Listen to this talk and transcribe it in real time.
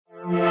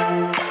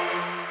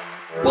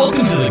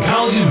Welcome to the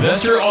College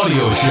Investor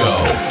Audio Show,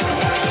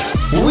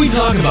 where we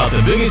talk about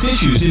the biggest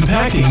issues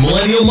impacting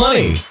millennial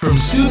money, from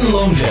student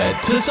loan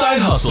debt to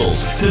side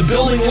hustles to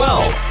building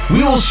wealth.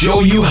 We will show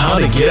you how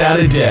to get out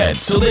of debt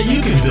so that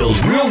you can build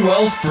real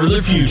wealth for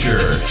the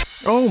future.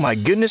 Oh my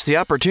goodness, the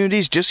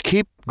opportunities just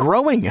keep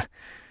growing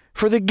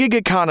for the gig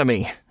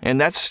economy.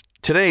 And that's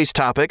today's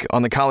topic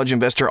on the College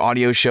Investor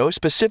Audio Show,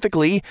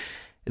 specifically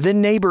the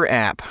Neighbor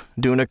app.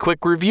 Doing a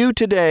quick review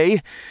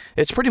today.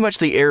 It's pretty much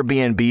the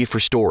Airbnb for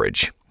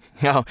storage.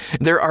 Now,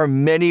 there are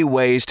many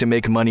ways to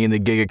make money in the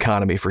gig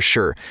economy for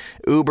sure.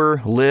 Uber,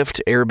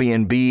 Lyft,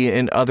 Airbnb,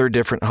 and other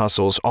different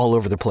hustles all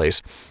over the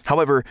place.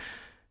 However,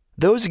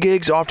 those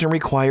gigs often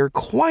require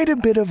quite a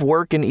bit of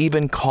work and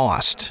even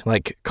cost,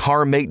 like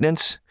car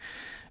maintenance.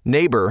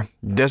 Neighbor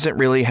doesn't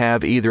really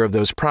have either of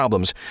those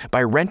problems.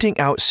 By renting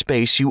out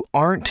space you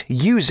aren't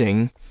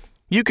using,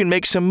 you can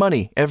make some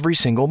money every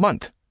single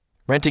month.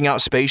 Renting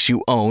out space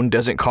you own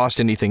doesn't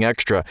cost anything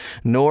extra,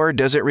 nor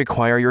does it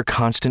require your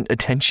constant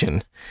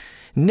attention.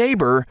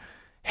 Neighbor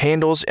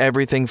handles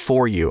everything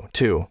for you,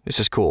 too. This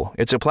is cool.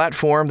 It's a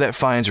platform that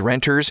finds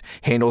renters,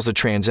 handles the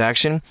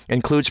transaction,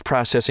 includes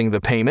processing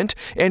the payment,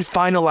 and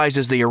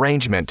finalizes the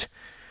arrangement.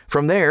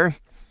 From there,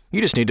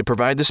 you just need to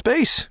provide the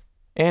space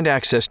and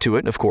access to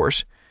it, of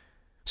course.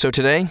 So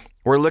today,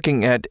 we're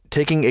looking at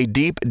taking a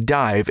deep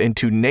dive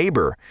into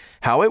Neighbor,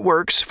 how it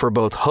works for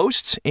both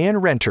hosts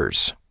and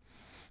renters.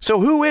 So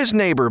who is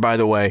Neighbor, by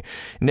the way?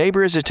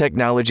 Neighbor is a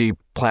technology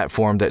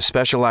platform that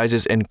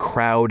specializes in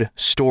crowd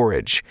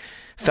storage.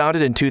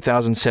 Founded in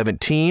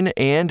 2017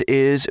 and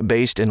is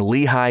based in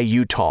Lehi,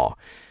 Utah.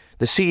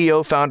 The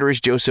CEO founder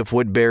is Joseph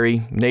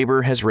Woodbury.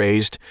 Neighbor has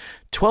raised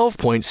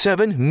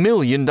 $12.7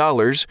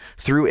 million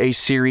through a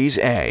Series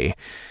A.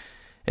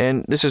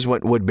 And this is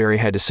what Woodbury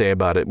had to say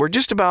about it. We're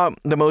just about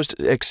the most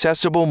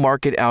accessible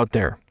market out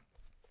there.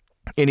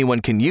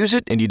 Anyone can use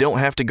it, and you don't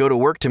have to go to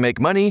work to make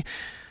money.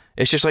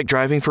 It's just like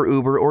driving for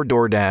Uber or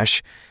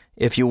DoorDash.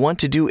 If you want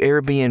to do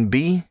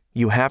Airbnb,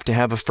 you have to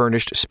have a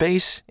furnished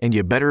space, and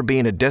you better be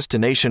in a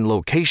destination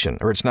location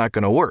or it's not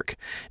going to work.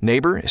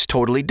 Neighbor is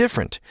totally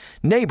different.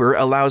 Neighbor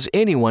allows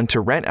anyone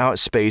to rent out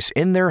space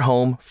in their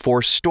home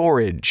for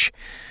storage.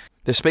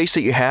 The space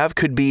that you have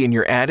could be in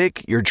your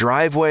attic, your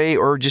driveway,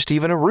 or just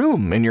even a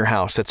room in your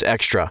house that's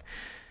extra.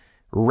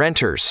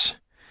 Renters.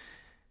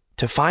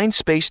 To find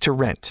space to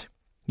rent,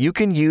 you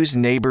can use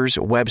Neighbor's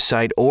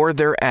website or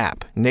their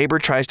app. Neighbor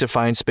tries to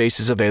find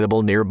spaces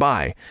available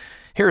nearby.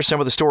 Here are some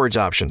of the storage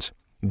options.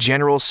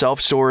 General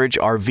self-storage,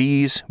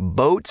 RVs,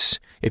 boats,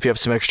 if you have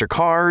some extra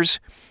cars,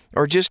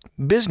 or just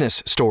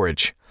business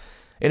storage.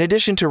 In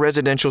addition to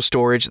residential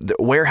storage, the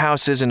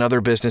warehouses and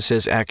other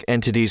businesses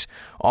entities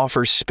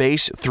offer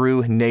space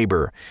through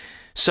Neighbor.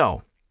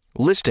 So,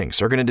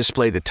 listings are going to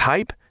display the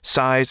type,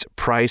 size,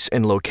 price,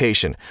 and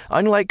location.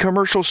 Unlike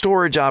commercial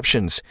storage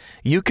options,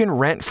 you can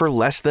rent for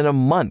less than a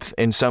month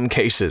in some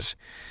cases.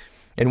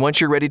 And once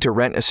you're ready to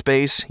rent a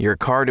space, your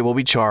card will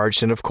be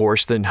charged, and of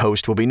course, the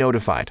host will be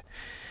notified.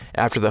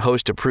 After the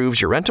host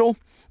approves your rental,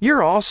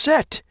 you're all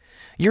set.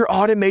 Your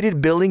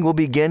automated billing will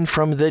begin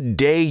from the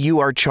day you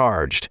are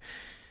charged.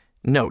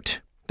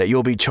 Note that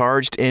you'll be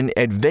charged in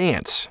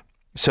advance.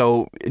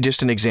 So,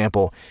 just an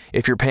example,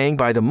 if you're paying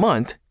by the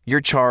month, you're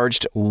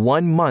charged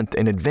 1 month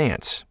in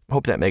advance.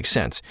 Hope that makes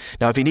sense.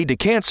 Now, if you need to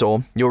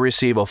cancel, you'll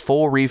receive a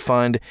full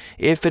refund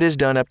if it is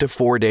done up to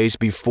 4 days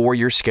before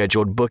your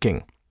scheduled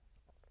booking.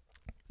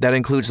 That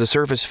includes the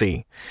service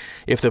fee.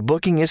 If the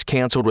booking is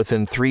canceled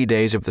within 3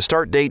 days of the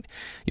start date,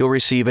 you'll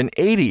receive an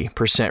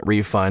 80%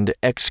 refund,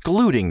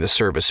 excluding the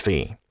service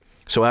fee.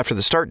 So after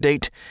the start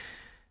date,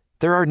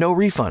 there are no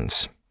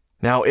refunds.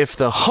 Now, if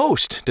the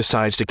host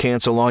decides to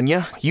cancel on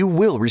you, you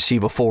will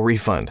receive a full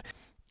refund.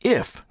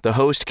 If the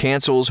host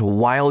cancels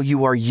while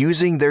you are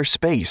using their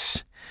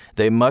space,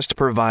 they must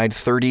provide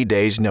 30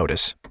 days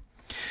notice.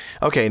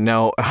 Okay,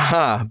 now,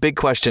 big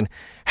question.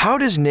 How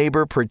does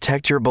Neighbor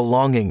protect your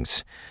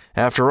belongings?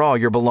 After all,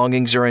 your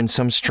belongings are in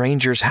some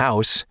stranger's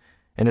house,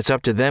 and it's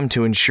up to them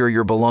to ensure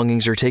your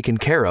belongings are taken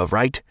care of,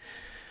 right?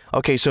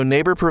 Okay, so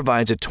Neighbor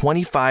provides a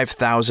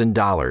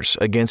 $25,000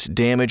 against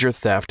damage or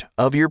theft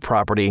of your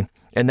property,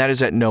 and that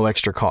is at no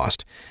extra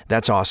cost.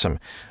 That's awesome.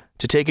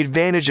 To take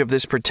advantage of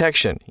this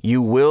protection,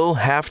 you will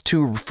have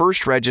to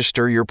first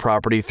register your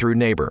property through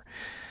Neighbor.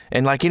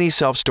 And like any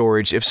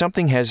self-storage, if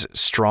something has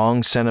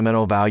strong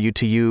sentimental value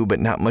to you but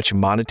not much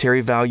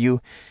monetary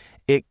value,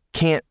 it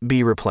can't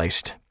be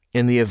replaced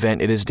in the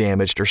event it is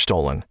damaged or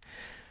stolen.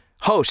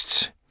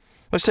 Hosts.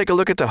 Let's take a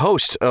look at the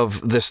host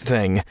of this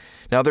thing.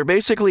 Now, they're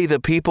basically the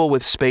people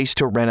with space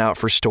to rent out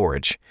for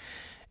storage.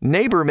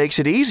 Neighbor makes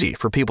it easy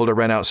for people to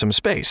rent out some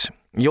space.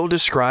 You'll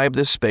describe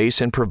the space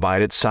and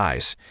provide its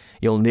size.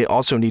 You'll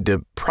also need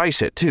to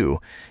price it too.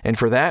 And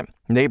for that,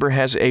 Neighbor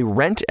has a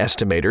rent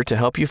estimator to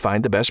help you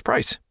find the best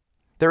price.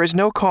 There is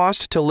no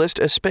cost to list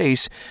a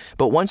space,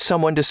 but once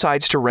someone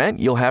decides to rent,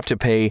 you'll have to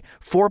pay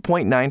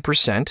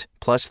 4.9%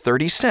 plus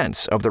 30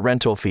 cents of the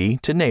rental fee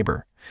to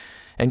Neighbor.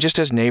 And just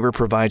as Neighbor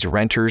provides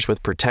renters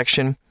with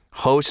protection,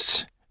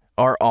 hosts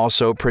are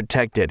also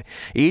protected.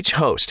 Each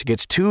host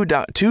gets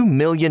 $2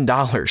 million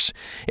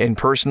in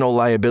personal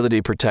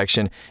liability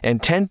protection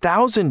and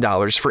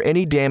 $10,000 for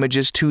any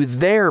damages to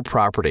their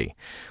property.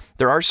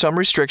 There are some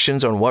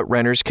restrictions on what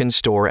renters can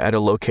store at a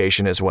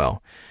location as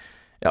well.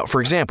 Now,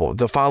 for example,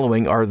 the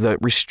following are the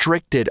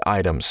restricted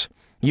items.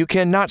 You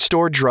cannot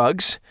store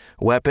drugs,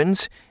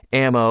 weapons,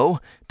 ammo,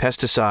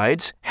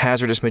 pesticides,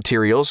 hazardous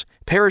materials,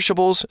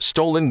 perishables,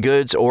 stolen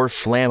goods, or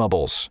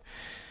flammables.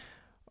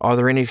 Are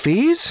there any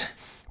fees?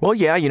 Well,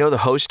 yeah, the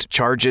host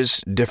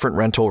charges different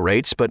rental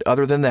rates, but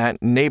other than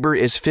that, Neighbor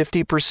is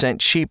 50%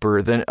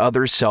 cheaper than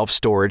other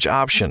self-storage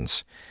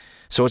options.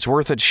 So it's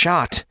worth a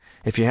shot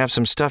if you have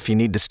some stuff you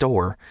need to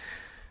store.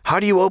 How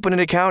do you open an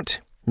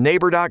account?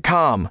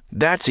 Neighbor.com.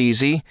 That's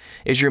easy.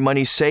 Is your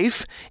money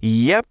safe?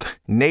 Yep.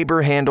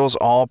 Neighbor handles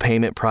all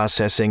payment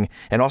processing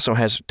and also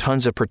has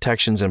tons of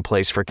protections in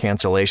place for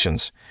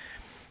cancellations.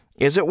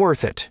 Is it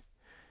worth it?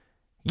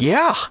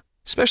 Yeah.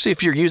 Especially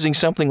if you're using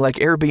something like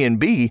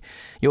Airbnb,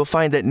 you'll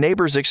find that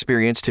Neighbor's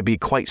experience to be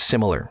quite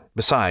similar.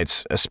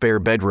 Besides, a spare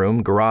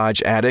bedroom,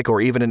 garage, attic,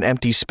 or even an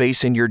empty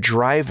space in your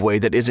driveway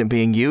that isn't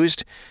being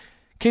used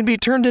can be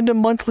turned into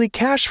monthly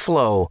cash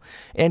flow,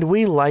 and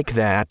we like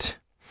that.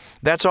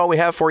 That's all we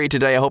have for you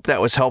today. I hope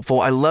that was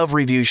helpful. I love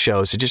review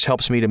shows. It just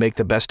helps me to make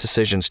the best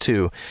decisions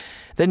too.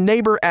 The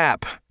Neighbor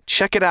app,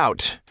 check it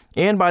out.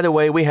 And by the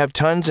way, we have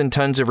tons and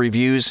tons of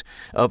reviews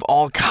of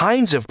all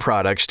kinds of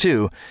products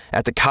too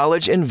at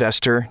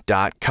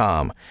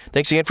thecollegeinvestor.com.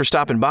 Thanks again for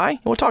stopping by, and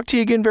we'll talk to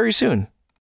you again very soon.